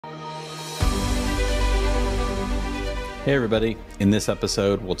Hey everybody, in this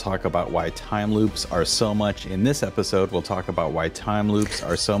episode we'll talk about why time loops are so much. In this episode we'll talk about why time loops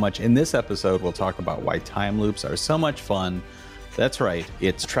are so much. In this episode we'll talk about why time loops are so much fun. That's right,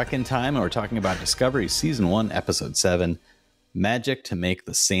 it's Trek in Time and we're talking about Discovery Season 1, Episode 7, Magic to Make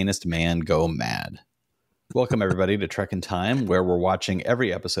the Sanest Man Go Mad. Welcome everybody to Trek in Time, where we're watching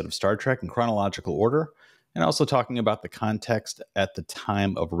every episode of Star Trek in chronological order and also talking about the context at the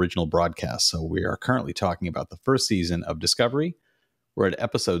time of original broadcast. So we are currently talking about the first season of Discovery. We're at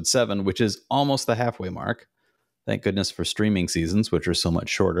episode 7, which is almost the halfway mark. Thank goodness for streaming seasons, which are so much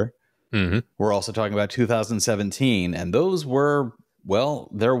shorter. Mm-hmm. We're also talking about 2017, and those were,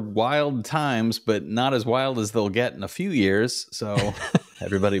 well, they're wild times, but not as wild as they'll get in a few years. So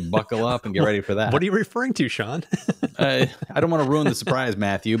everybody buckle up and get ready for that. What are you referring to, Sean? I don't want to ruin the surprise,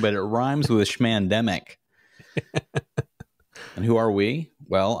 Matthew, but it rhymes with schmandemic. And who are we?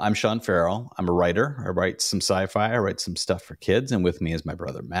 Well, I'm Sean Farrell. I'm a writer. I write some sci-fi. I write some stuff for kids. And with me is my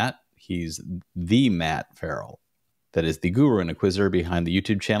brother, Matt. He's the Matt Farrell. That is the guru and inquisitor behind the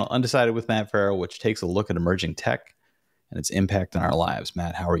YouTube channel Undecided with Matt Farrell, which takes a look at emerging tech and its impact on our lives.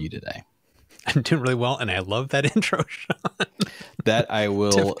 Matt, how are you today? I'm doing really well, and I love that intro, Sean. That I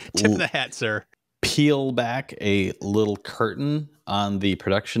will tip the hat, sir. Peel back a little curtain on the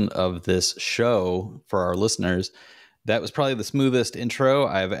production of this show for our listeners. That was probably the smoothest intro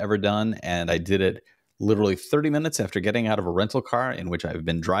I've ever done, and I did it literally 30 minutes after getting out of a rental car in which I've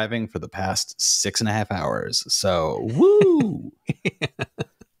been driving for the past 6.5 hours. So, woo!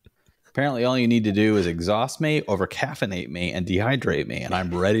 Apparently all you need to do is exhaust me, over-caffeinate me, and dehydrate me, and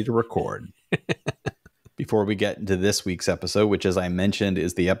I'm ready to record. Before we get into this week's episode, which, as I mentioned,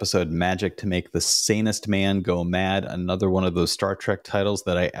 is the episode Magic to Make the Sanest Man Go Mad, another one of those Star Trek titles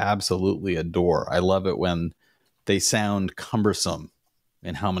that I absolutely adore. I love it when they sound cumbersome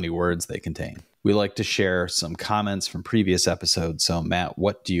in how many words they contain. We like to share some comments from previous episodes. So, Matt,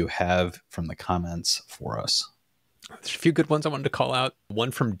 what do you have from the comments for us? There's a few good ones I wanted to call out.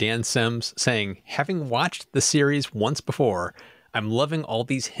 One from Dan Sims saying, having watched the series once before, I'm loving all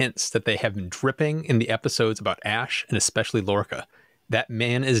these hints that they have been dripping in the episodes about Ash and especially Lorca. That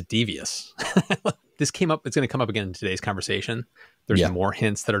man is devious. This came up, it's going to come up again in today's conversation. There's more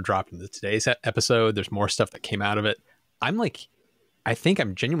hints that are dropped into today's episode. There's more stuff that came out of it. I think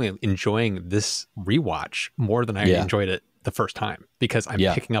I'm genuinely enjoying this rewatch more than I enjoyed it the first time, because I'm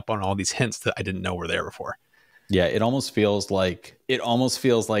picking up on all these hints that I didn't know were there before. Yeah, it almost feels like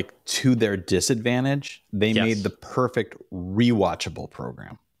to their disadvantage, they made the perfect rewatchable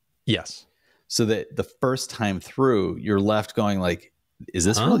program. Yes. So that the first time through, you're left going like, is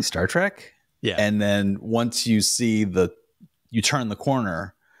this really Star Trek? Yeah. And then once you see you turn the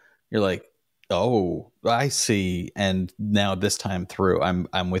corner, you're like, oh, I see. And now this time through,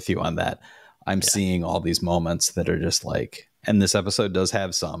 I'm with you on that. I'm seeing all these moments that are just like, and this episode does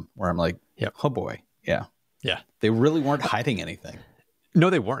have some where I'm like, oh boy. Yeah. Yeah. They really weren't hiding anything. No,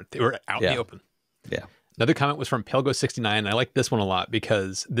 they weren't. They were out in the open. Yeah. Another comment was from Pelgo69. I like this one a lot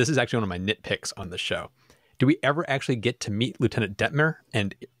because this is actually one of my nitpicks on the show. Do we ever actually get to meet Lieutenant Detmer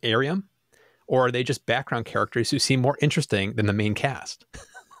and Arium? Or are they just background characters who seem more interesting than the main cast?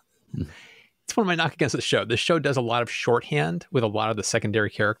 It's one of my knock against the show. This show does a lot of shorthand with a lot of the secondary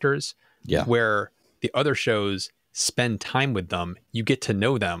characters, where the other shows spend time with them. You get to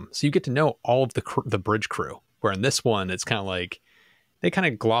know them. So you get to know all of the bridge crew, where in this one, it's kind of like they kind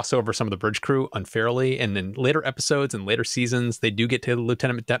of gloss over some of the bridge crew unfairly. And in later episodes and later seasons, they do get to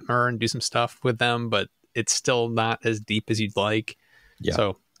Lieutenant Detmer and do some stuff with them, but it's still not as deep as you'd like. Yeah.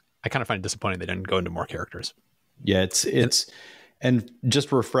 So I kind of find it disappointing they didn't go into more characters. Yeah, and just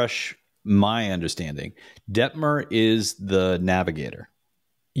to refresh my understanding, Detmer is the navigator.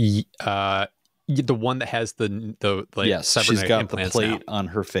 The one that has the she's got the plate now on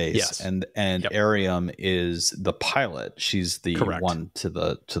her face, and Arium is the pilot. She's the one to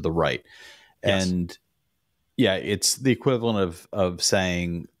the right, and it's the equivalent of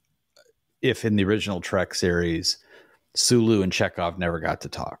saying if in the original Trek series, Sulu and Chekhov never got to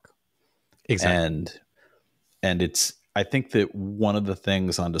talk. Exactly, and it's, I think that one of the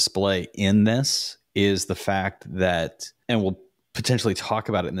things on display in this is the fact that, and we'll potentially talk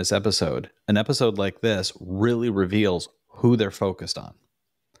about it in this episode, an episode like this really reveals who they're focused on.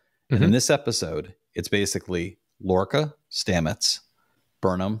 And in this episode, it's basically Lorca, Stamets,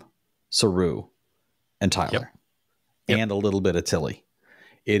 Burnham, Saru, and Tyler, and a little bit of Tilly.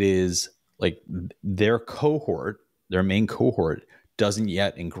 It is like their cohort, their main cohort, doesn't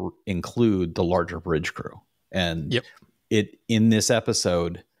yet include the larger bridge crew. And it, in this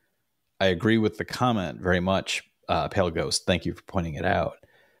episode, I agree with the comment very much. Pale Ghost, thank you for pointing it out.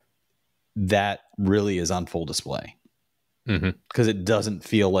 That really is on full display. because it doesn't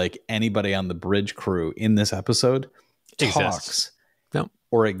feel like anybody on the bridge crew in this episode talks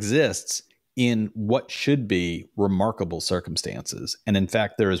or exists in what should be remarkable circumstances. And in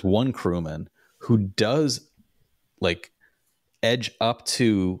fact, there is one crewman who does like edge up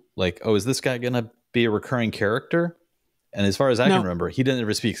to like, oh, is this guy going to be a recurring character? And as far as I can remember, he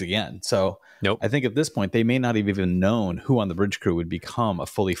never speaks again. So I think at this point, they may not have even known who on the bridge crew would become a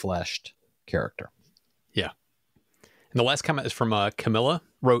fully fleshed character. Yeah. And the last comment is from Camilla,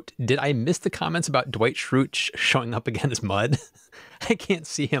 wrote, did I miss the comments about Dwight Schrute showing up again as Mud? I can't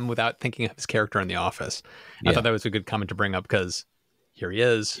see him without thinking of his character in The Office. I thought that was a good comment to bring up because here he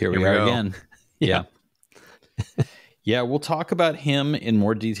is. Here we are again. Yeah. Yeah, we'll talk about him in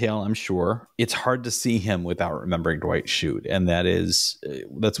more detail, I'm sure. It's hard to see him without remembering Dwight Schrute. And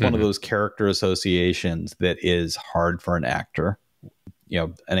that's one of those character associations that is hard for an actor. You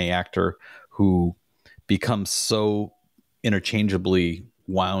know, an actor who becomes so interchangeably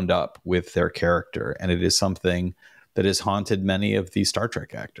wound up with their character. And it is something that has haunted many of the Star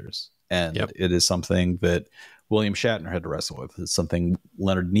Trek actors. And it is something that William Shatner had to wrestle with. It's something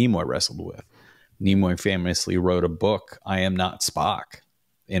Leonard Nimoy wrestled with. Nimoy famously wrote a book, I Am Not Spock,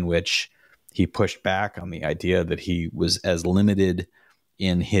 in which he pushed back on the idea that he was as limited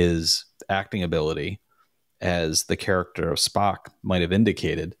in his acting ability as the character of Spock might have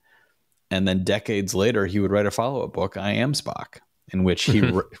indicated. And then decades later, he would write a follow-up book, I Am Spock, in which he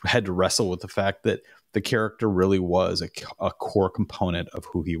had to wrestle with the fact that the character really was a core component of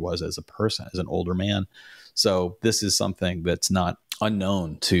who he was as a person, as an older man. So this is something that's not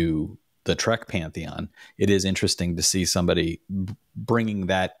unknown to the Trek pantheon. It is interesting to see somebody bringing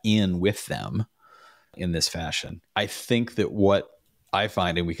that in with them in this fashion. I think that what I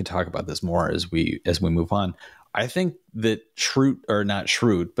find, and we can talk about this more as we move on, I think that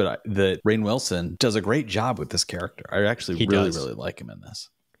that Rainn Wilson does a great job with this character. I actually really like him in this.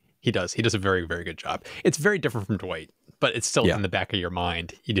 He does. He does a very, very good job. It's very different from Dwight, but it's still in the back of your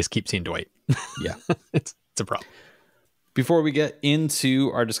mind. You just keep seeing Dwight. Yeah. It's a problem. Before we get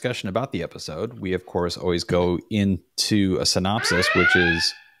into our discussion about the episode, we, of course, always go into a synopsis, which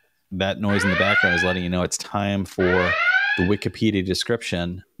is that noise in the background is letting you know it's time for the Wikipedia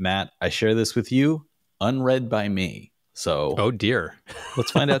description. Matt, I share this with you, unread by me. So, oh, dear.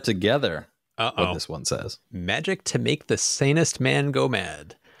 Let's find out together what this one says. Magic to make the sanest man go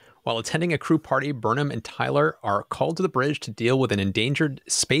mad. While attending a crew party, Burnham and Tyler are called to the bridge to deal with an endangered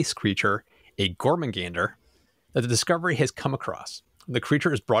space creature, a Gormengander, that the Discovery has come across. The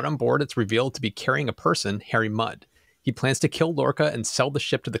creature is brought on board. It's revealed to be carrying a person, Harry Mudd. He plans to kill Lorca and sell the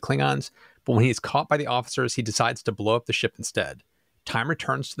ship to the Klingons, but when he is caught by the officers, he decides to blow up the ship instead. Time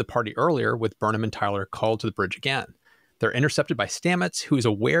returns to the party earlier with Burnham and Tyler called to the bridge again. They're intercepted by Stamets, who is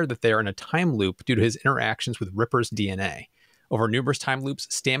aware that they are in a time loop due to his interactions with Ripper's DNA. Over numerous time loops,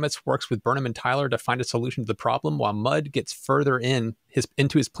 Stamets works with Burnham and Tyler to find a solution to the problem, while Mudd gets further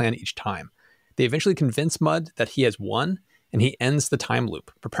into his plan each time. They eventually convince Mudd that he has won, and he ends the time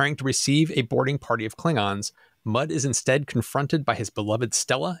loop. Preparing to receive a boarding party of Klingons, Mudd is instead confronted by his beloved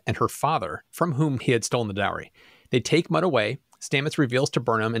Stella and her father, from whom he had stolen the dowry. They take Mudd away. Stamets reveals to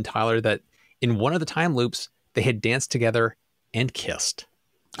Burnham and Tyler that in one of the time loops, they had danced together and kissed.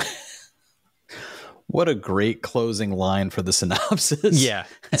 What a great closing line for the synopsis. Yeah.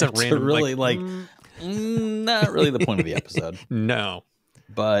 It's a random, really not really the point of the episode. No.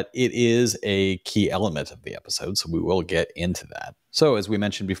 But it is a key element of the episode, so we will get into that. So, as we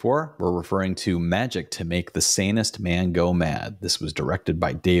mentioned before, we're referring to Magic to Make the Sanest Man Go Mad. This was directed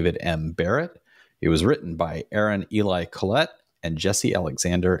by David M. Barrett. It was written by Aaron Eli Collette and Jesse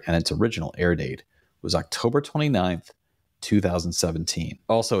Alexander, and its original air date was October 29th, 2017.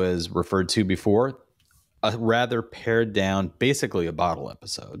 Also, as referred to before, a rather pared down, basically a bottle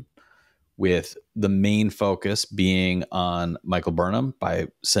episode, with the main focus being on Michael Burnham by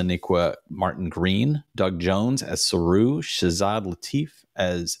Sonequa Martin Green, Doug Jones as Saru, Shazad Latif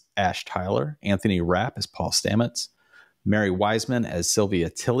as Ash Tyler, Anthony Rapp as Paul Stamets, Mary Wiseman as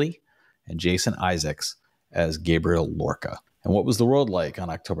Sylvia Tilly, and Jason Isaacs as Gabriel Lorca. And what was the world like on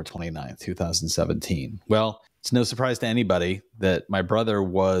October 29th, 2017? Well, it's no surprise to anybody that my brother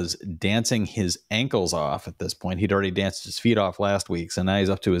was dancing his ankles off at this point. He'd already danced his feet off last week, so now he's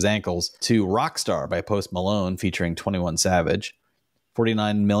up to his ankles, to Rockstar by Post Malone featuring 21 Savage.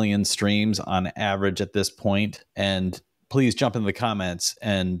 49 million streams on average at this point. And please jump in the comments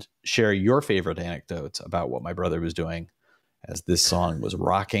and share your favorite anecdotes about what my brother was doing as this song was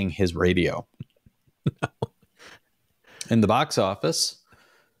rocking his radio. In the box office,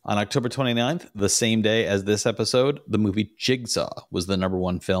 on October 29th, the same day as this episode, the movie Jigsaw was the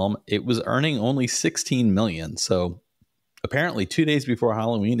 #1 film. It was earning only $16 million, so apparently 2 days before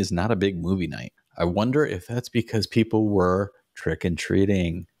Halloween is not a big movie night. I wonder if that's because people were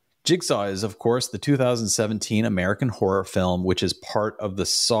trick-and-treating. Jigsaw is, of course, the 2017 American horror film, which is part of the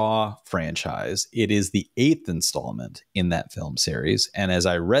Saw franchise. It is the 8th installment in that film series. And as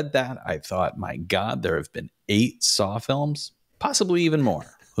I read that, I thought, my God, there have been 8 Saw films, possibly even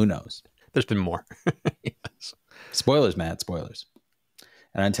more. Who knows? There's been more. Yes. Spoilers, Matt, spoilers.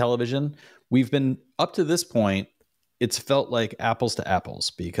 And on television, we've been, up to this point, it's felt like apples to apples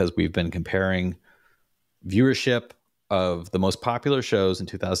because we've been comparing viewership of the most popular shows in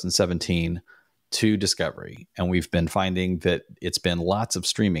 2017 to Discovery. And we've been finding that it's been lots of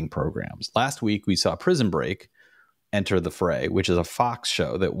streaming programs. Last week, we saw Prison Break enter the fray, which is a Fox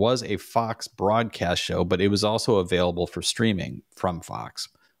show that was a Fox broadcast show, but it was also available for streaming from Fox,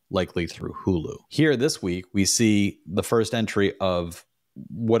 likely through Hulu. Here this week, we see the first entry of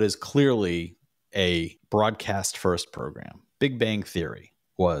what is clearly a broadcast first program. Big Bang Theory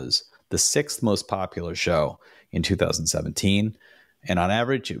was the 6th most popular show in 2017. And on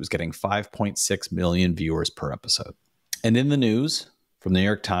average, it was getting 5.6 million viewers per episode. And in the news from the New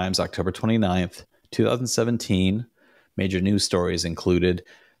York Times, October 29th, 2017, major news stories included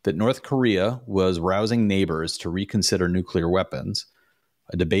that North Korea was rousing neighbors to reconsider nuclear weapons.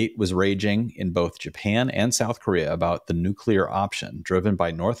 A debate was raging in both Japan and South Korea about the nuclear option, driven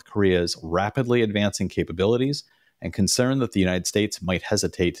by North Korea's rapidly advancing capabilities and concern that the United States might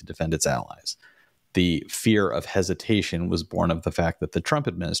hesitate to defend its allies. The fear of hesitation was born of the fact that the Trump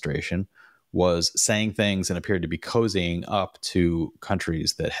administration was saying things and appeared to be cozying up to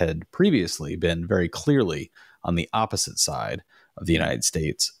countries that had previously been very clearly on the opposite side of the United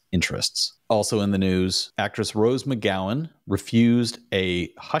States' interests. Also in the news, actress Rose McGowan refused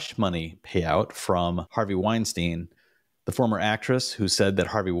a hush money payout from Harvey Weinstein. The former actress, who said that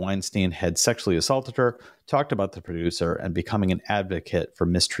Harvey Weinstein had sexually assaulted her, talked about the producer and becoming an advocate for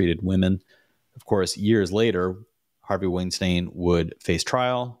mistreated women. Of course, years later, Harvey Weinstein would face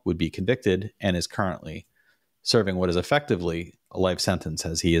trial, would be convicted, and is currently serving what is effectively a life sentence,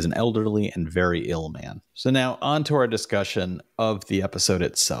 as he is an elderly and very ill man. So now on to our discussion of the episode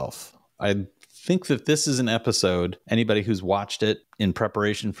itself. I think that this is an episode, anybody who's watched it in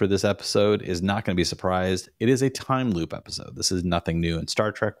preparation for this episode is not going to be surprised. It is a time loop episode. This is nothing new in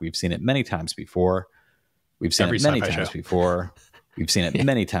Star Trek. We've seen it many times before. We've seen it many times before. We've seen it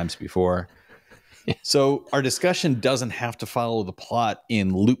many times before. So our discussion doesn't have to follow the plot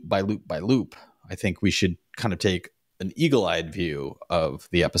in loop by loop by loop. I think we should kind of take an eagle-eyed view of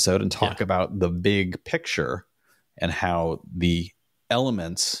the episode and talk about the big picture and how the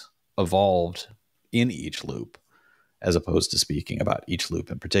elements evolved in each loop, as opposed to speaking about each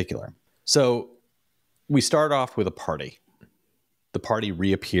loop in particular. So we start off with a party. The party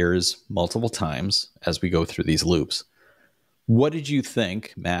reappears multiple times as we go through these loops. What did you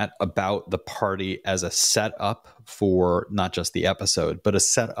think, Matt, about the party as a setup for not just the episode, but a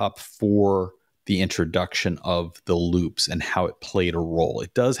setup for the introduction of the loops and how it played a role?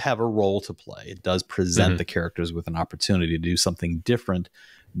 It does have a role to play. It does present the characters with an opportunity to do something different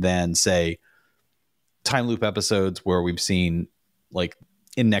than, say, time loop episodes where we've seen, like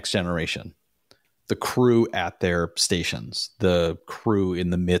in Next Generation, the crew at their stations, the crew in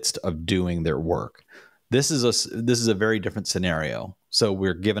the midst of doing their work. This is a very different scenario. So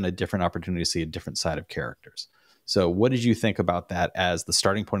we're given a different opportunity to see a different side of characters. So what did you think about that as the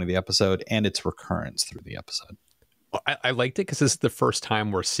starting point of the episode and its recurrence through the episode? Well, I liked it because this is the first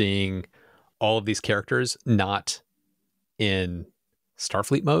time we're seeing all of these characters not in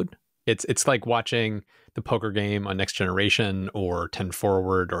Starfleet mode. It's like watching the poker game on Next Generation or 10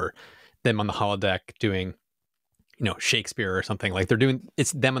 Forward or them on the holodeck doing, Shakespeare or something. Like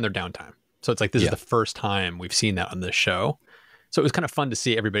it's them on their downtime. So it's like this is the first time we've seen that on this show. So it was kind of fun to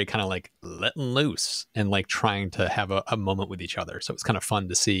see everybody kind of like letting loose and like trying to have a moment with each other. So it's kind of fun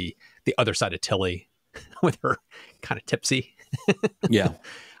to see the other side of Tilly with her kind of tipsy. Yeah.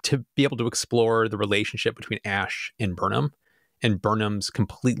 To be able to explore the relationship between Ash and Burnham and Burnham's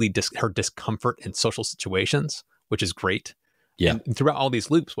completely her discomfort in social situations, which is great. Yeah. And throughout all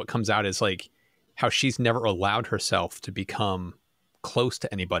these loops, what comes out is like how she's never allowed herself to become close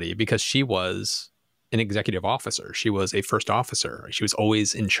to anybody because she was an executive officer. She was a first officer. She was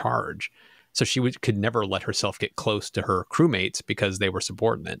always in charge. So she could never let herself get close to her crewmates because they were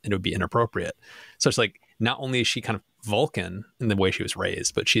subordinate and it would be inappropriate. So it's like, not only is she kind of Vulcan in the way she was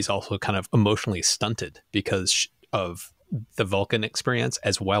raised, but she's also kind of emotionally stunted because of the Vulcan experience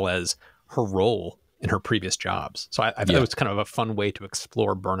as well as her role in her previous jobs. So I thought it was kind of a fun way to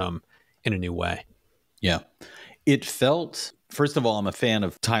explore Burnham in a new way. Yeah. It felt First of all, I'm a fan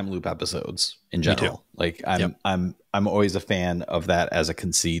of time loop episodes in general. Like I'm always a fan of that as a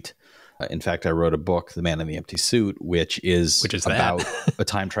conceit. In fact, I wrote a book, The Man in the Empty Suit, which is about a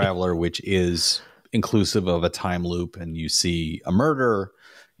time traveler, which is inclusive of a time loop. And you see a murder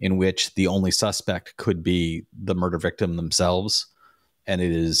in which the only suspect could be the murder victim themselves. And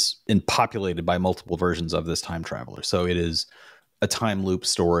it is populated by multiple versions of this time traveler. So it is a time loop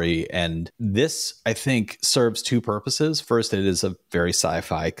story. And this, I think, serves two purposes. First, it is a very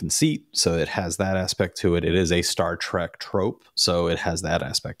sci-fi conceit. So it has that aspect to it. It is a Star Trek trope. So it has that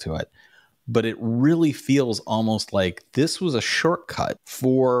aspect to it. But it really feels almost like this was a shortcut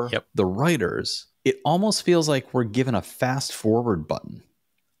for the writers. It almost feels like we're given a fast forward button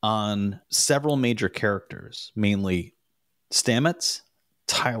on several major characters, mainly Stamets,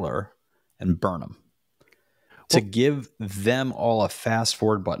 Tyler, and Burnham, to give them all a fast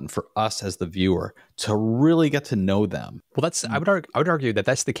forward button for us as the viewer to really get to know them. Well, I would argue that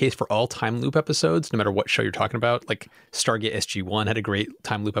that's the case for all time loop episodes, no matter what show you're talking about. Like Stargate SG-1 had a great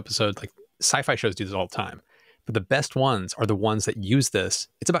time loop episode. Like sci-fi shows do this all the time. But the best ones are the ones that use this.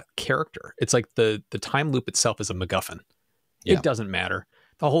 It's about character. It's like the time loop itself is a MacGuffin. Yeah. It doesn't matter.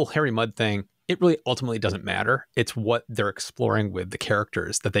 The whole Harry Mudd thing, it really ultimately doesn't matter. It's what they're exploring with the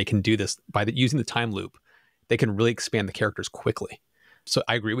characters, that they can do this by using the time loop. They can really expand the characters quickly. So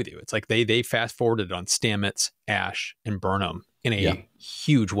I agree with you. It's like they fast forwarded on Stamets, Ash, and Burnham in a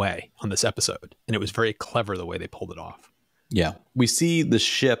huge way on this episode. And it was very clever the way they pulled it off. Yeah. We see the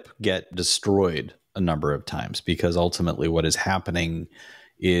ship get destroyed a number of times because ultimately what is happening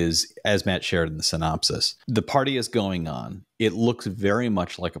is, as Matt shared in the synopsis, the party is going on. It looks very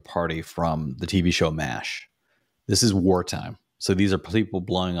much like a party from the TV show MASH. This is wartime. So these are people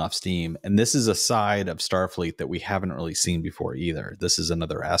blowing off steam. And this is a side of Starfleet that we haven't really seen before either. This is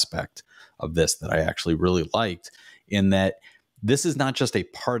another aspect of this that I actually really liked, in that this is not just a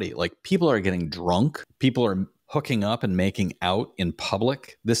party. Like, people are getting drunk. People are hooking up and making out in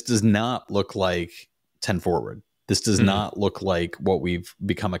public. This does not look like 10 Forward. This does not look like what we've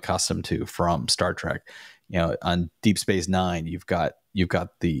become accustomed to from Star Trek. You know, on Deep Space Nine, you've got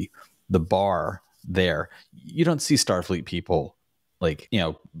the bar there. You don't see Starfleet people like, you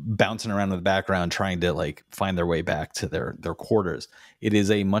know, bouncing around in the background trying to like find their way back to their quarters. It is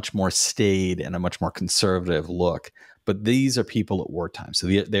a much more staid and a much more conservative look. But these are people at wartime, so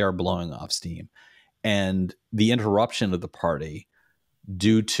they are blowing off steam. And the interruption of the party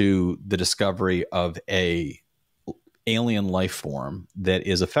due to the discovery of a alien life form that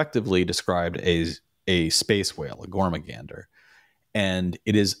is effectively described as a space whale, a Gormagander. And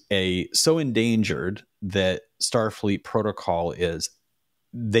it is so endangered that Starfleet protocol is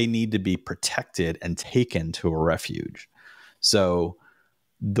they need to be protected and taken to a refuge. So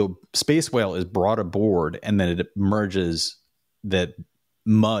the space whale is brought aboard, and then it emerges that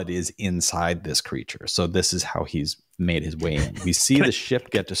Mudd is inside this creature. So this is how he's made his way in. We see the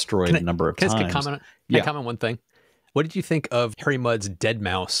ship get destroyed a number of times. Can I comment one thing? What did you think of Harry Mudd's dead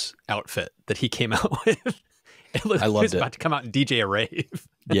mouse outfit that he came out with? It looked like he was about to come out and DJ a rave.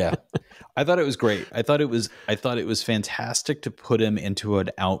 Yeah. I thought it was great. I thought it was fantastic to put him into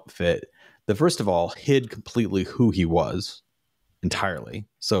an outfit that, first of all, hid completely who he was entirely.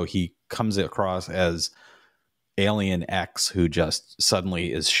 So he comes across as Alien X, who just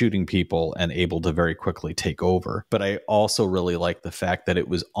suddenly is shooting people and able to very quickly take over. But I also really like the fact that it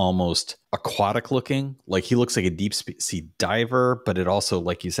was almost aquatic looking. Like, he looks like a deep sea diver, but it also,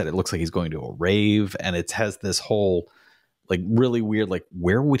 like you said, it looks like he's going to a rave. And it has this whole like really weird, like,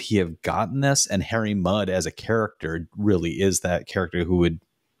 where would he have gotten this? And Harry Mudd as a character really is that character who would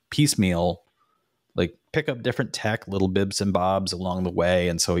piecemeal, like, pick up different tech, little bibs and bobs along the way.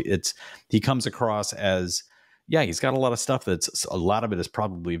 And so he comes across as, yeah, he's got a lot of stuff a lot of it is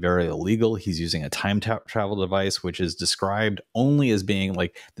probably very illegal. He's using a time travel device, which is described only as being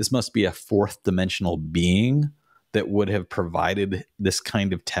like, this must be a fourth dimensional being that would have provided this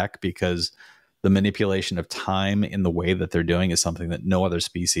kind of tech, because the manipulation of time in the way that they're doing is something that no other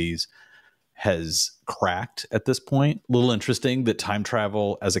species has cracked at this point. A little interesting that time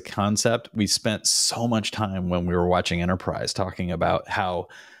travel as a concept, we spent so much time when we were watching Enterprise talking about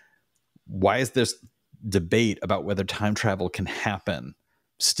why is this debate about whether time travel can happen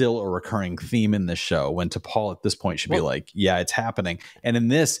still a recurring theme in this show, when T'Pol at this point should be like, yeah, it's happening. And in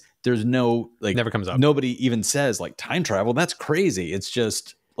this, there's no, like, never comes up. Nobody even says like time travel. That's crazy. It's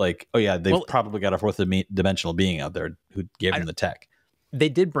just like, oh yeah, they've probably got a fourth dimensional being out there who gave him the tech. They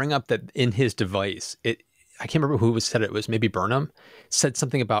did bring up that in his device, I can't remember who said it. It was maybe Burnham, said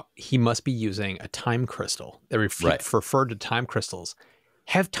something about he must be using a time crystal. They referred to time crystals.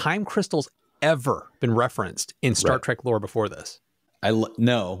 Have time crystals ever been referenced in Star Trek lore before this.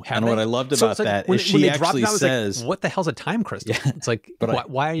 No. And what I loved about that is she actually says, like, what the hell's a time crystal? Yeah. It's like,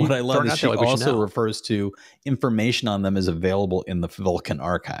 why are you what I love is she also refers to information on them is available in the Vulcan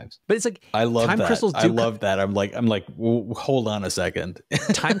archives. But it's like, I love that. Crystals I love that. I'm like, hold on a second.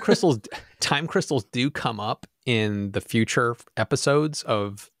 time crystals do come up in the future episodes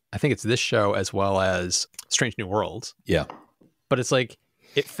of, I think it's this show as well as Strange New Worlds. Yeah. But it's like,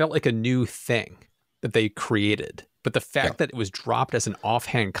 it felt like a new thing that they created. But the fact that it was dropped as an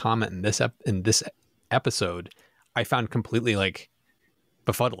offhand comment in this episode, I found completely like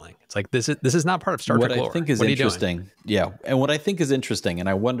befuddling. It's like this is not part of Star Trek lore. What I think is interesting, and what I think is interesting, and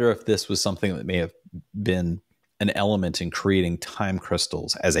I wonder if this was something that may have been an element in creating time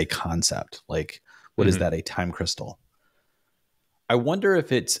crystals as a concept. Like, what is that, a time crystal? I wonder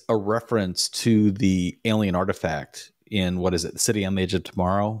if it's a reference to the alien artifact in, what is it, the City on the Edge of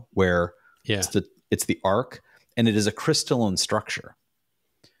Tomorrow, where it's the Ark. And it is a crystalline structure.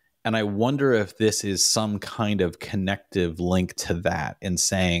 And I wonder if this is some kind of connective link to that, and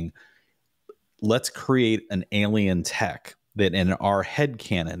saying, let's create an alien tech that in our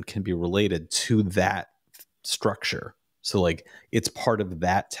headcanon can be related to that structure. So like it's part of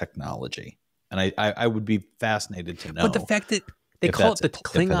that technology. And I would be fascinated to know. But the fact that they call it the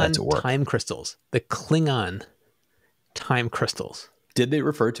Klingon time crystals, the Klingon time crystals. Did they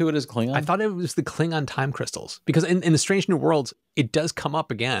refer to it as Klingon? I thought it was the Klingon time crystals, because in the Strange New Worlds, it does come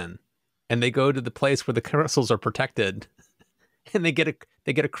up again, and they go to the place where the crystals are protected, and they get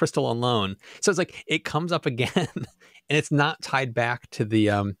a crystal on loan. So it's like it comes up again, and it's not tied back to the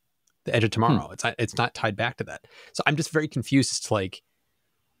Edge of Tomorrow. It's not tied back to that. So I'm just very confused as to like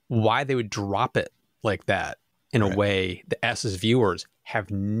why they would drop it like that in a way that us as viewers have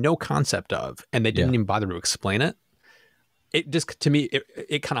no concept of, and they didn't even bother to explain it. It just, to me,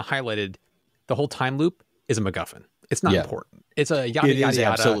 it kind of highlighted the whole time loop is a MacGuffin. It's not important. It's a yada, yada,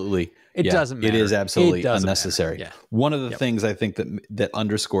 yada. Absolutely. It doesn't matter. It is absolutely unnecessary. Yeah. One of the things I think that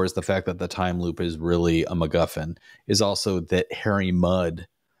underscores the fact that the time loop is really a MacGuffin is also that Harry Mudd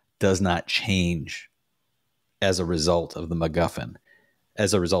does not change as a result of the MacGuffin,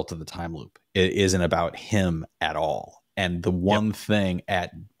 as a result of the time loop. It isn't about him at all. And the one thing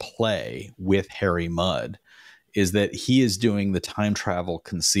at play with Harry Mudd is that he is doing the time travel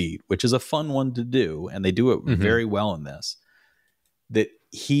conceit, which is a fun one to do, and they do it very well in this. That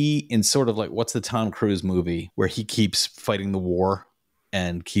he, in sort of like, what's the Tom Cruise movie where he keeps fighting the war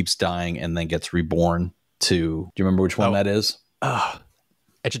and keeps dying and then gets reborn to, do you remember which one that is?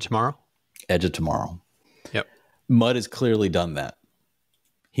 Edge of Tomorrow? Edge of Tomorrow. Yep. Mudd has clearly done that.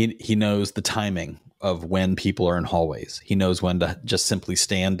 He knows the timing of when people are in hallways. He knows when to just simply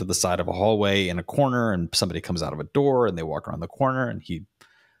stand to the side of a hallway in a corner, and somebody comes out of a door and they walk around the corner, and he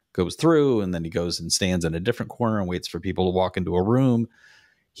goes through, and then he goes and stands in a different corner and waits for people to walk into a room.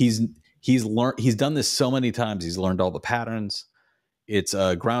 He's done this so many times. He's learned all the patterns. It's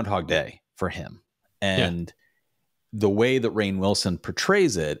a Groundhog Day for him. And the way that Rainn Wilson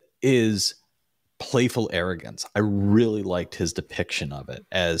portrays it is playful arrogance. I really liked his depiction of it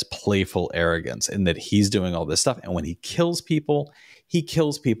as playful arrogance, in that he's doing all this stuff, and when he kills people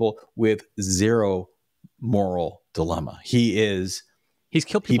with zero moral dilemma. He's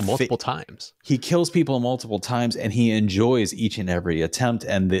killed people multiple times. He kills people multiple times, and he enjoys each and every attempt.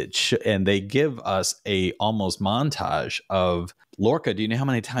 And they give us a almost montage of, Lorca, do you know how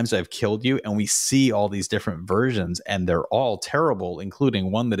many times I've killed you? And we see all these different versions, and they're all terrible,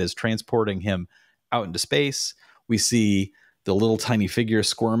 including one that is transporting him out into space. We see the little tiny figure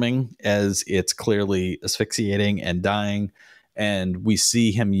squirming as it's clearly asphyxiating and dying. And we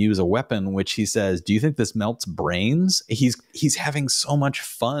see him use a weapon, which he says, do you think this melts brains? He's having so much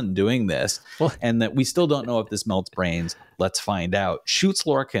fun doing this. Well, and that we still don't know if this melts brains. Let's find out. Shoots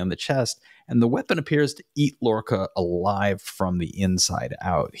Lorca in the chest, and the weapon appears to eat Lorca alive from the inside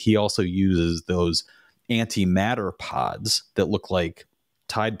out. He also uses those antimatter pods that look like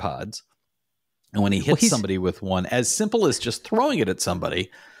Tide Pods. And when he hits somebody with one, as simple as just throwing it at somebody,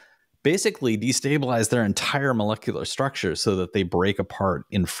 basically destabilize their entire molecular structure so that they break apart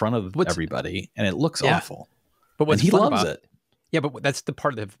in front of everybody, and it looks awful. But he loves it. Yeah, but that's the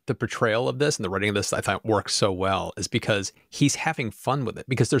part of the portrayal of this and the writing of this I thought works so well, is because he's having fun with it,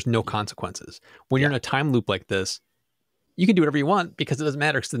 because there's no consequences. When you're in a time loop like this, you can do whatever you want because it doesn't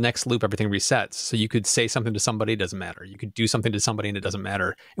matter, because the next loop, everything resets. So you could say something to somebody, it doesn't matter. You could do something to somebody and it doesn't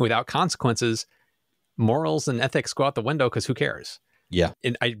matter. And without consequences, morals and ethics go out the window, because who cares? Yeah.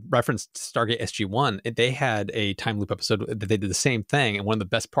 And I referenced Stargate SG-1. They had a time loop episode that they did the same thing. And one of the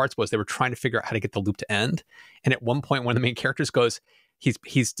best parts was they were trying to figure out how to get the loop to end. And at one point, one of the main characters goes,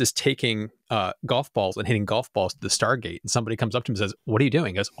 he's just taking golf balls and hitting golf balls to the Stargate, and somebody comes up to him and says, "What are you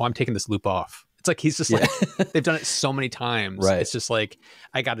doing?" He goes, "Oh, I'm taking this loop off." It's like he's just like they've done it so many times. Right. It's just like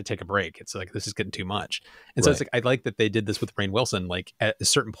I got to take a break. It's like this is getting too much. And so Right. it's like I like that they did this with Rainn Wilson. Like at a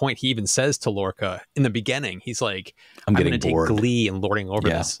certain point, he even says to Lorca in the beginning, he's like, "I'm going to take glee in lording over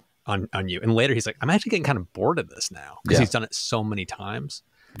this on you." And later he's like, "I'm actually getting kind of bored of this now," because he's done it so many times.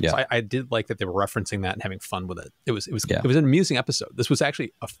 Yeah. So I did like that they were referencing that and having fun with it. It was an amusing episode. This was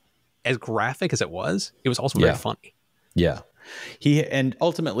actually as graphic as it was also very funny. Yeah. And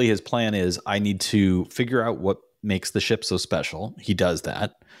ultimately his plan is, I need to figure out what makes the ship so special. He does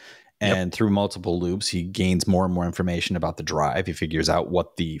that. And through multiple loops, he gains more and more information about the drive. He figures out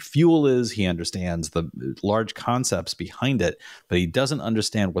what the fuel is. He understands the large concepts behind it, but he doesn't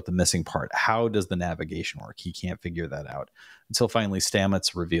understand what the missing part. How does the navigation work? He can't figure that out until finally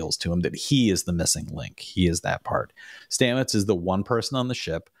Stamets reveals to him that he is the missing link. He is that part. Stamets is the one person on the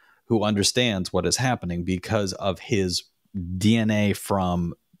ship who understands what is happening because of his DNA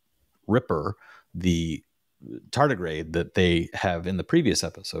from Ripper, the tardigrade that they have in the previous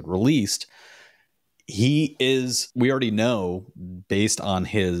episode released. He is, we already know based on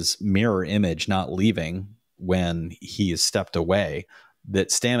his mirror image not leaving when he has stepped away, that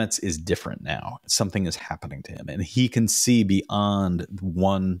Stamets is different now. Something is happening to him and he can see beyond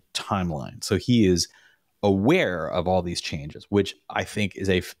one timeline. So he is aware of all these changes, which I think is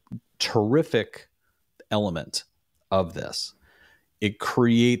a terrific element of this. It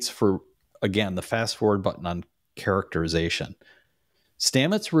creates for, again, the fast forward button on characterization.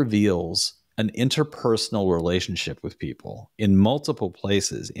 Stamets reveals an interpersonal relationship with people in multiple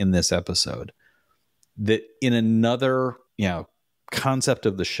places in this episode that in another, concept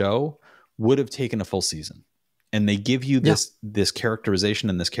of the show would have taken a full season. And they give you this characterization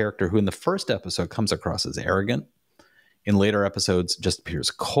and this character who in the first episode comes across as arrogant. In later episodes just appears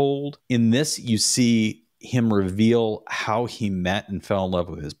cold. In this, you see him reveal how he met and fell in love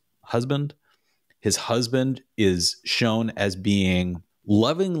with his husband. His husband is shown as being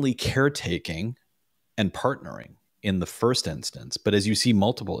lovingly caretaking and partnering in the first instance. But as you see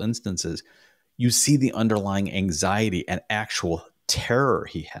multiple instances, you see the underlying anxiety and actual terror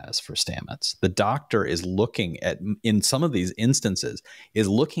he has for Stamets. The doctor is looking at, in some of these instances, is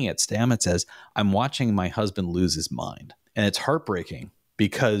looking at Stamets as, I'm watching my husband lose his mind. And it's heartbreaking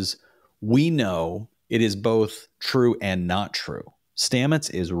because we know it is both true and not true.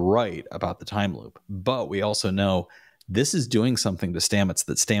 Stamets is right about the time loop, but we also know this is doing something to Stamets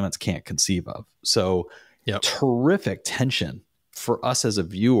that Stamets can't conceive of. So terrific tension for us as a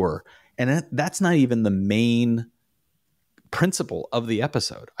viewer. And that's not even the main principle of the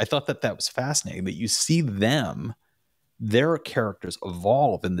episode. I thought that was fascinating, that you see them, their characters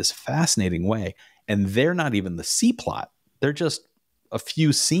evolve in this fascinating way. And they're not even the C plot. They're just a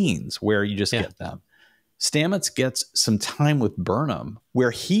few scenes where you just get them. Stamets gets some time with Burnham,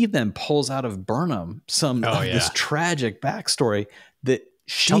 where he then pulls out of Burnham some of this tragic backstory that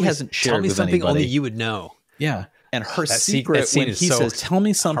she hasn't shared with anybody. Tell me something only you would know. Yeah. And her secret, when he says, tell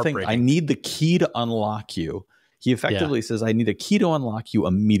me something, I need the key to unlock you. He effectively says, I need a key to unlock you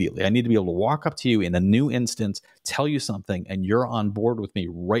immediately. I need to be able to walk up to you in a new instance, tell you something, and you're on board with me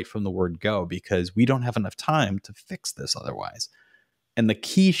right from the word go, because we don't have enough time to fix this otherwise. And the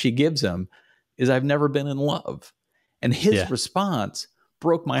key she gives him is, I've never been in love. And his response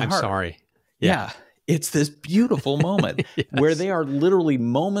broke my heart. I'm sorry. Yeah. It's this beautiful moment where they are literally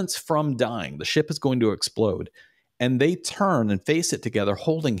moments from dying. The ship is going to explode. And they turn and face it together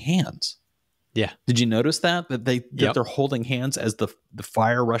holding hands. Yeah. Did you notice that they're holding hands as the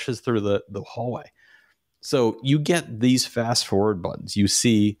fire rushes through the hallway? So you get these fast forward buttons. You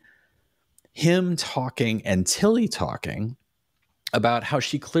see him talking and Tilly talking about how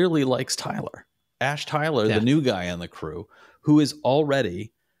she clearly likes Tyler. Ash Tyler, the new guy on the crew, who is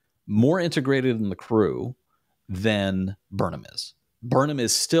already more integrated in the crew than Burnham is. Burnham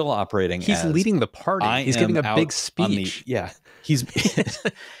is still operating. He's leading the party. He's giving a big speech. He's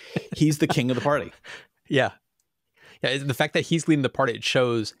he's the king of the party. Yeah. The fact that he's leading the party, it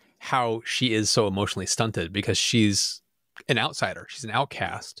shows how she is so emotionally stunted, because she's an outsider. She's an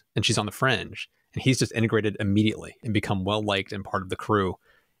outcast, and she's on the fringe. And he's just integrated immediately and become well liked and part of the crew.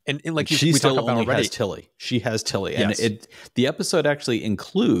 And like she still only has Tilly. She has Tilly, and the episode actually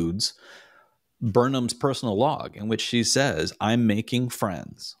includes Burnham's personal log, in which she says, I'm making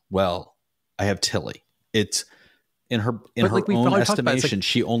friends. Well, I have Tilly. It's in her own estimation,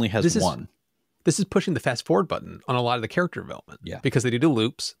 she only has one. This is pushing the fast forward button on a lot of the character development. Yeah. Because they do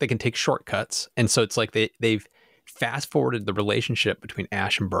loops, they can take shortcuts. And so it's like they've fast forwarded the relationship between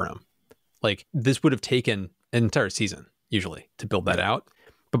Ash and Burnham. Like, this would have taken an entire season usually to build that out.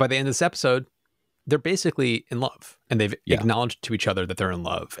 But by the end of this episode, they're basically in love, and they've acknowledged to each other that they're in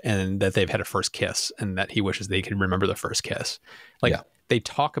love and that they've had a first kiss and that he wishes they could remember the first kiss. Like they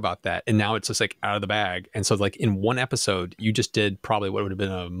talk about that, and now it's just like out of the bag. And so like in one episode, you just did probably what would have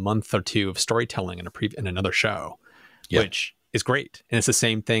been a month or two of storytelling in another show, which is great. And it's the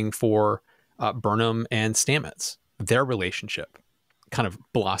same thing for Burnham and Stamets, their relationship kind of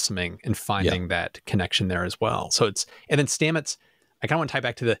blossoming and finding that connection there as well. So it's, and then Stamets, I kind of want to tie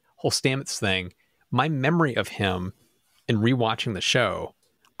back to the whole Stamets thing. My memory of him in rewatching the show,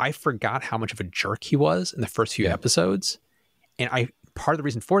 I forgot how much of a jerk he was in the first few episodes. And part of the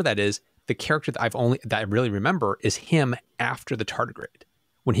reason for that is the character that I really remember is him after the tardigrade.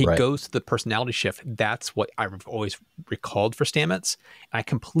 When he goes to the personality shift, that's what I've always recalled for Stamets. And I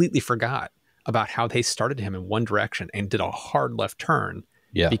completely forgot about how they started him in one direction and did a hard left turn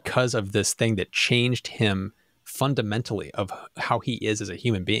because of this thing that changed him fundamentally of how he is as a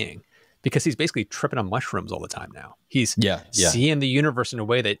human being. Because he's basically tripping on mushrooms all the time now. He's seeing the universe in a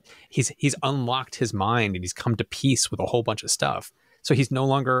way that he's unlocked his mind, and he's come to peace with a whole bunch of stuff. So he's no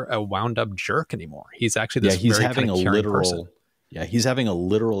longer a wound up jerk anymore. He's actually this very kind of caring person. Yeah, he's having a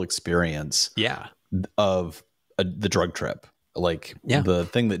literal experience of the drug trip. Like the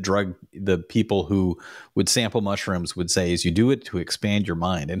thing that the people who would sample mushrooms would say is you do it to expand your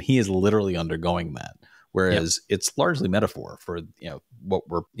mind. And he is literally undergoing that. Whereas it's largely metaphor for, what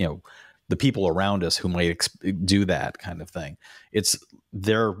we're, the people around us who might do that kind of thing.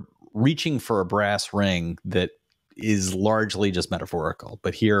 They're reaching for a brass ring that is largely just metaphorical.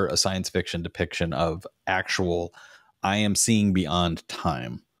 But here, a science fiction depiction of actual, I am seeing beyond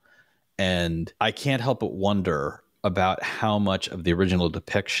time. And I can't help but wonder about how much of the original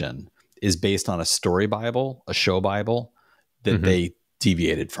depiction is based on a story Bible, a show Bible that they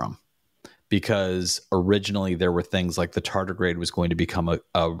deviated from. Because originally there were things like the tardigrade was going to become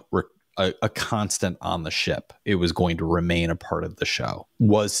a constant on the ship. It was going to remain a part of the show.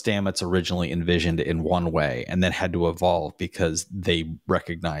 Was Stamets originally envisioned in one way and then had to evolve because they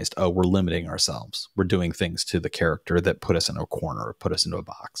recognized, we're limiting ourselves. We're doing things to the character that put us in a corner or put us into a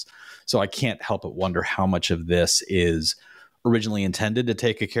box. So I can't help but wonder how much of this is originally intended to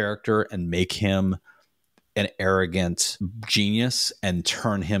take a character and make him an arrogant genius and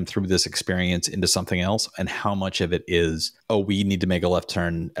turn him through this experience into something else, and how much of it is, we need to make a left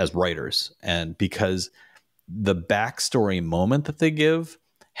turn as writers. And because the backstory moment that they give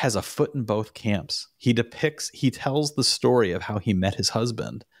has a foot in both camps. He tells the story of how he met his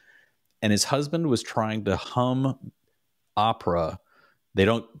husband, and his husband was trying to hum opera. They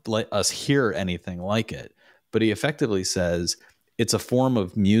don't let us hear anything like it, but he effectively says, it's a form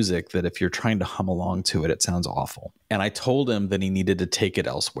of music that if you're trying to hum along to it, it sounds awful. And I told him that he needed to take it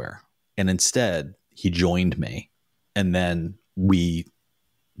elsewhere. And instead, he joined me. And then we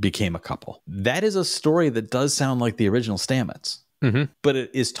became a couple. That is a story that does sound like the original Stamets. But it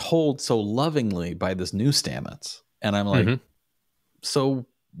is told so lovingly by this new Stamets. And I'm like, so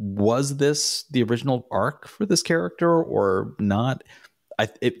was this the original arc for this character or not?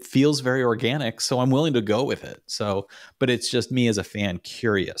 It feels very organic, so I'm willing to go with it. So, but it's just me as a fan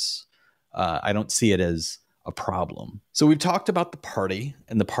curious. I don't see it as a problem. So we've talked about the party,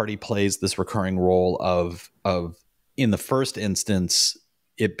 and the party plays this recurring role of in the first instance,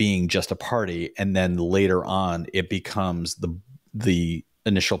 it being just a party, and then later on, it becomes the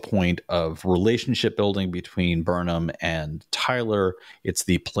initial point of relationship building between Burnham and Tyler. It's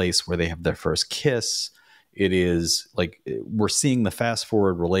the place where they have their first kiss. It is like we're seeing the fast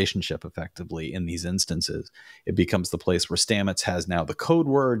forward relationship effectively in these instances. It becomes the place where Stamets has now the code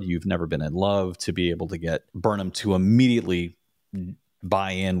word, you've never been in love, to be able to get Burnham to immediately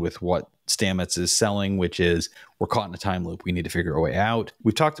buy in with what Stamets is selling, which is we're caught in a time loop. We need to figure a way out.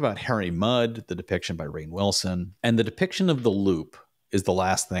 We've talked about Harry Mudd, the depiction by Rainn Wilson, and the depiction of the loop is the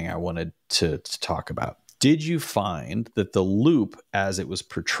last thing I wanted to talk about. Did you find that the loop, as it was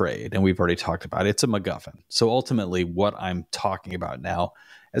portrayed, and we've already talked about it, it's a MacGuffin. So ultimately what I'm talking about now,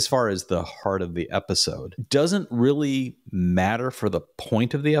 as far as the heart of the episode, doesn't really matter for the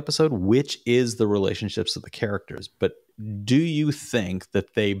point of the episode, which is the relationships of the characters. But do you think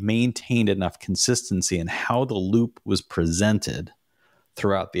that they maintained enough consistency in how the loop was presented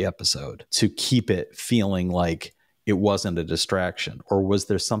throughout the episode to keep it feeling like it wasn't a distraction? Or was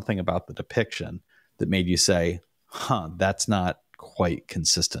there something about the depiction that made you say, that's not quite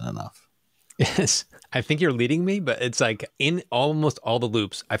consistent enough? Yes, I think you're leading me, but it's like in almost all the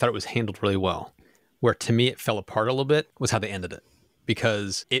loops, I thought it was handled really well. Where to me it fell apart a little bit was how they ended it,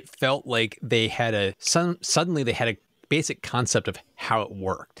 because it felt like they had suddenly they had a basic concept of how it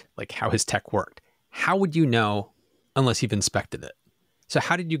worked, like how his tech worked. How would you know unless you've inspected it. So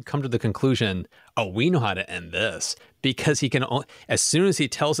how did you come to the conclusion, oh, we know how to end this? Because he can only, as soon as he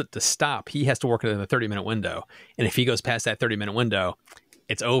tells it to stop, he has to work it in a 30-minute window. And if he goes past that 30-minute window,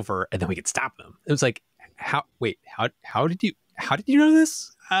 it's over, and then we can stop them. It was like, how did you know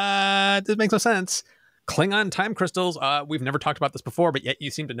this? This makes no sense. Klingon time crystals, we've never talked about this before, but yet you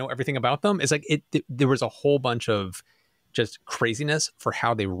seem to know everything about them. It's like there was a whole bunch of just craziness for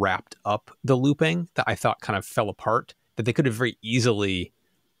how they wrapped up the looping that I thought kind of fell apart, that they could have very easily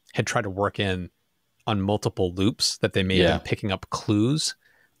had tried to work in on multiple loops, that they may have been picking up clues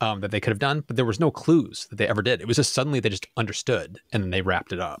that they could have done, but there was no clues that they ever did. It was just suddenly they just understood and then they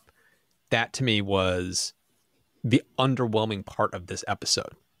wrapped it up. That to me was the underwhelming part of this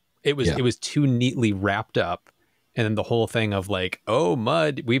episode. It was too neatly wrapped up. And then the whole thing of like, oh,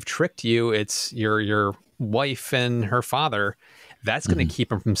 Mudd, we've tricked you. It's your wife and her father. That's going to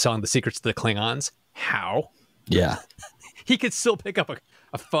keep him from selling the secrets to the Klingons. How? Yeah. He could still pick up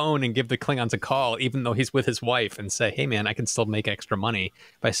a phone and give the Klingons a call, even though he's with his wife, and say, hey, man, I can still make extra money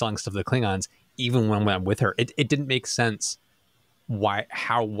by selling stuff to the Klingons, even when I'm with her. It didn't make sense the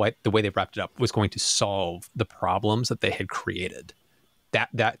way they wrapped it up was going to solve the problems that they had created.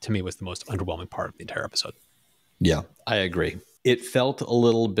 That to me was the most underwhelming part of the entire episode. Yeah, I agree. It felt a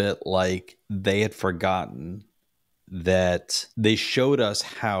little bit like they had forgotten that they showed us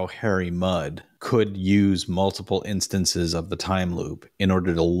how Harry Mudd could use multiple instances of the time loop in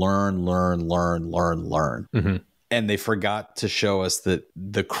order to learn. Mm-hmm. And they forgot to show us that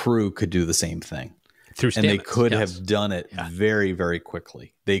the crew could do the same thing. Through Stamets, and they could have done it very, very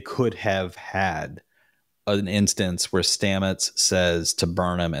quickly. They could have had an instance where Stamets says to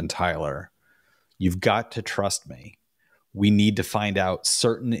Burnham and Tyler, you've got to trust me. We need to find out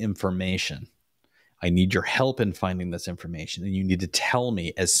certain information. I need your help in finding this information, and you need to tell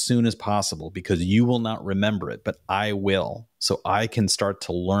me as soon as possible because you will not remember it, but I will, so I can start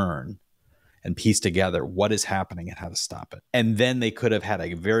to learn and piece together what is happening and how to stop it. And then they could have had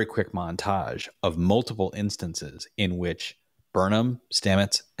a very quick montage of multiple instances in which Burnham,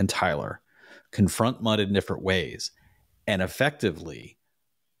 Stamets, and Tyler confront Mudd in different ways and effectively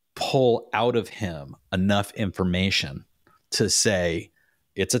pull out of him enough information to say,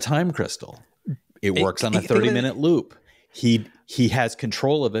 it's a time crystal. It works on a 30-minute loop. He has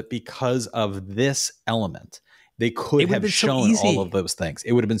control of it because of this element. They could have shown all of those things.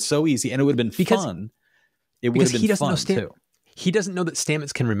 It would have been so easy, and it would have been fun. It would have been fun, too. He doesn't know that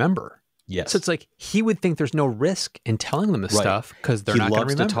Stamets can remember. Yes. So it's like he would think there's no risk in telling them this stuff because they're not going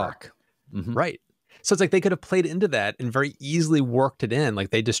to remember. He loves to talk. Mm-hmm. Right. So it's like they could have played into that and very easily worked it in.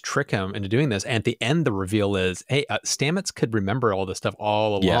 Like they just trick him into doing this. And at the end, the reveal is, hey, Stamets could remember all this stuff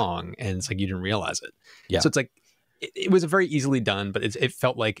all along. And it's like, you didn't realize it. Yeah. So it's like, it was very easily done, but it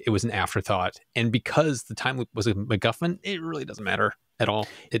felt like it was an afterthought. And because the time loop was a MacGuffin, it really doesn't matter at all.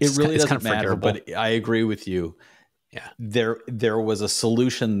 It really doesn't matter, but I agree with you. Yeah. There was a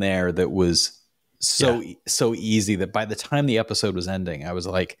solution there that was so easy that by the time the episode was ending, I was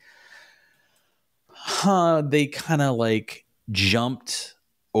like, they kind of like jumped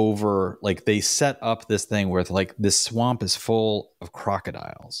over, like they set up this thing where like this swamp is full of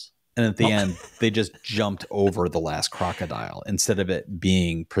crocodiles. And at the end, they just jumped over the last crocodile instead of it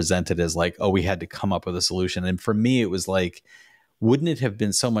being presented as like, oh, we had to come up with a solution. And for me, it was like, wouldn't it have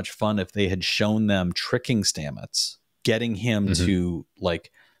been so much fun if they had shown them tricking Stamets, getting him to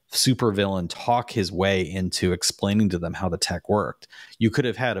like supervillain talk his way into explaining to them how the tech worked? You could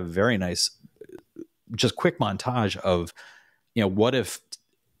have had a very nice, just quick montage of, what if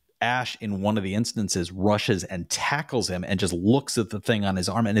Ash in one of the instances rushes and tackles him and just looks at the thing on his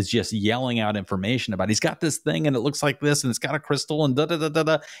arm and is just yelling out information about, he's got this thing and it looks like this and it's got a crystal and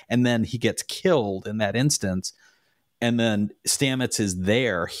da-da-da-da-da. And then he gets killed in that instance. And then Stamets is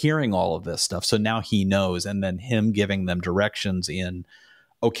there hearing all of this stuff. So now he knows, and then him giving them directions in,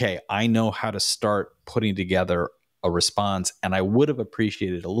 okay, I know how to start putting together a response, and I would have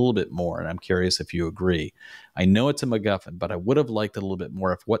appreciated a little bit more, and I'm curious if you agree. I know it's a MacGuffin, but I would have liked it a little bit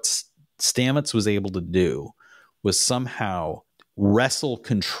more if what Stamets was able to do was somehow wrestle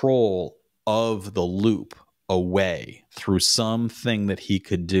control of the loop away through something that he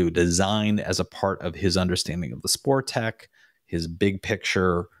could do, designed as a part of his understanding of the spore tech, his big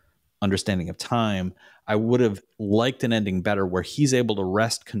picture understanding of time. I would have liked an ending better where he's able to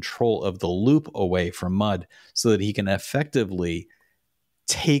wrest control of the loop away from Mudd so that he can effectively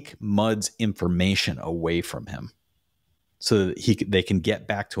take Mudd's information away from him so that they can get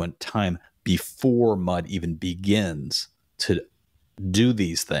back to a time before Mudd even begins to do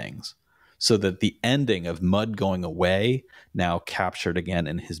these things, so that the ending of Mudd going away, now captured again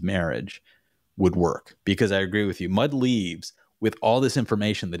in his marriage, would work, because I agree with you. Mudd leaves with all this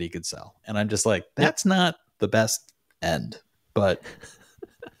information that he could sell. And I'm just like, that's not the best end, but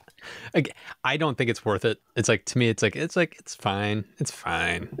I don't think it's worth it. It's like, to me, it's fine. It's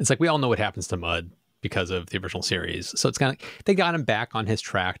fine. It's like, we all know what happens to Mudd because of the original series. So it's kind of, they got him back on his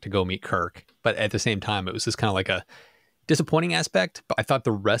track to go meet Kirk. But at the same time, it was just kind of like a disappointing aspect. But I thought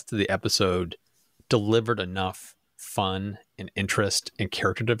the rest of the episode delivered enough fun and interest and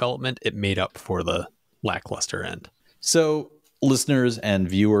character development. It made up for the lackluster end. So listeners and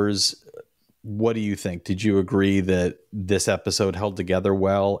viewers, what do you think? Did you agree that this episode held together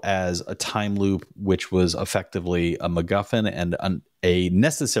well as a time loop, which was effectively a MacGuffin and a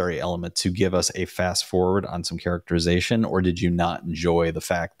necessary element to give us a fast forward on some characterization? Or did you not enjoy the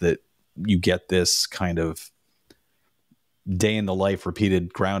fact that you get this kind of day in the life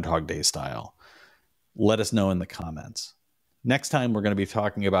repeated Groundhog Day style? Let us know in the comments. Next time, we're going to be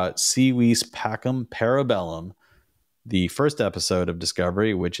talking about Civis Pacem Parabellum, the first episode of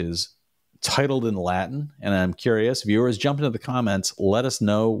Discovery, which is titled in Latin. And I'm curious, viewers, jump into the comments. Let us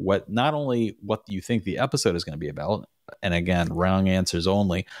know not only what you think the episode is going to be about, and again, wrong answers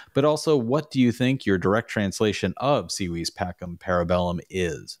only, but also what do you think your direct translation of Civis Pacem Parabellum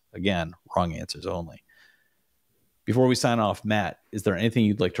is? Again, wrong answers only. Before we sign off, Matt, is there anything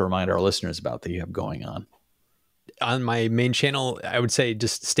you'd like to remind our listeners about that you have going on? On my main channel, I would say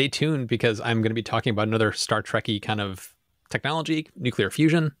just stay tuned, because I'm going to be talking about another Star Trek-y kind of technology, nuclear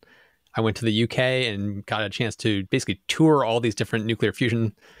fusion. I went to the UK and got a chance to basically tour all these different nuclear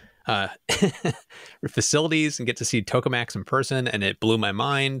fusion facilities and get to see tokamaks in person, and it blew my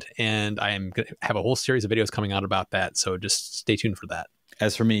mind. And I am going to have a whole series of videos coming out about that, so just stay tuned for that.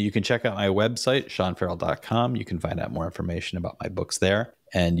 As for me, you can check out my website, seanfarrell.com. You can find out more information about my books there.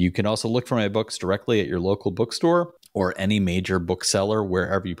 And you can also look for my books directly at your local bookstore or any major bookseller,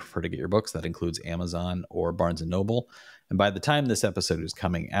 wherever you prefer to get your books. That includes Amazon or Barnes & Noble. And by the time this episode is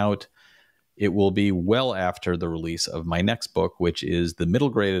coming out, it will be well after the release of my next book, which is the middle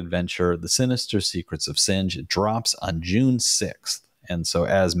grade adventure, The Sinister Secrets of Singe. It drops on June 6th. And so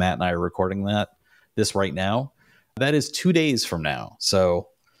as Matt and I are recording this right now, that is 2 days from now. So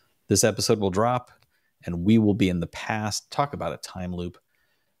this episode will drop and we will be in the past. Talk about a time loop.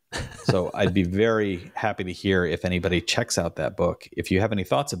 So I'd be very happy to hear if anybody checks out that book. If you have any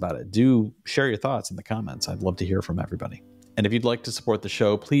thoughts about it, do share your thoughts in the comments. I'd love to hear from everybody. And if you'd like to support the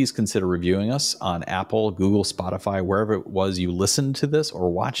show, please consider reviewing us on Apple, Google, Spotify, wherever it was you listened to this or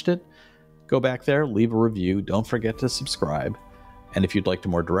watched it. Go back there, leave a review. Don't forget to subscribe. And if you'd like to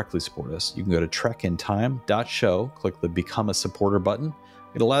more directly support us, you can go to trekintime.show, click the Become a Supporter button.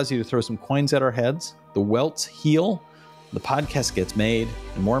 It allows you to throw some coins at our heads. The welts heal, the podcast gets made,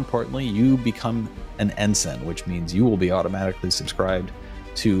 and more importantly, you become an ensign, which means you will be automatically subscribed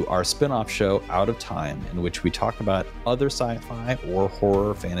to our spin-off show, Out of Time, in which we talk about other sci-fi or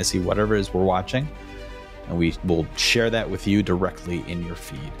horror, fantasy, whatever it is we're watching, and we will share that with you directly in your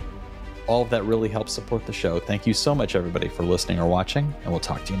feed. All of that really helps support the show. Thank you so much, everybody, for listening or watching, and we'll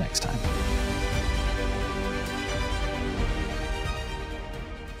talk to you next time.